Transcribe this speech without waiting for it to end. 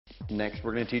Next,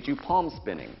 we're going to teach you palm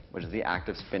spinning, which is the act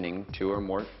of spinning 2 or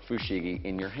more fushigi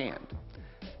in your hand.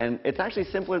 And it's actually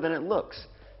simpler than it looks.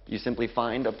 You simply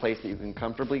find a place that you can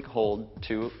comfortably hold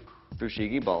 2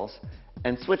 fushigi balls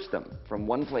and switch them from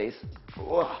one place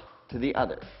to the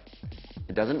other.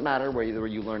 It doesn't matter whether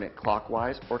you learn it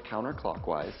clockwise or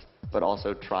counterclockwise, but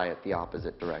also try it the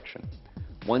opposite direction.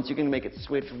 Once you can make it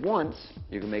switch once,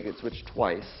 you can make it switch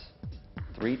twice,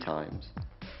 3 times,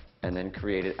 and then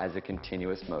create it as a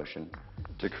continuous motion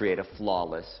to create a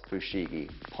flawless fushigi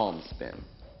palm spin.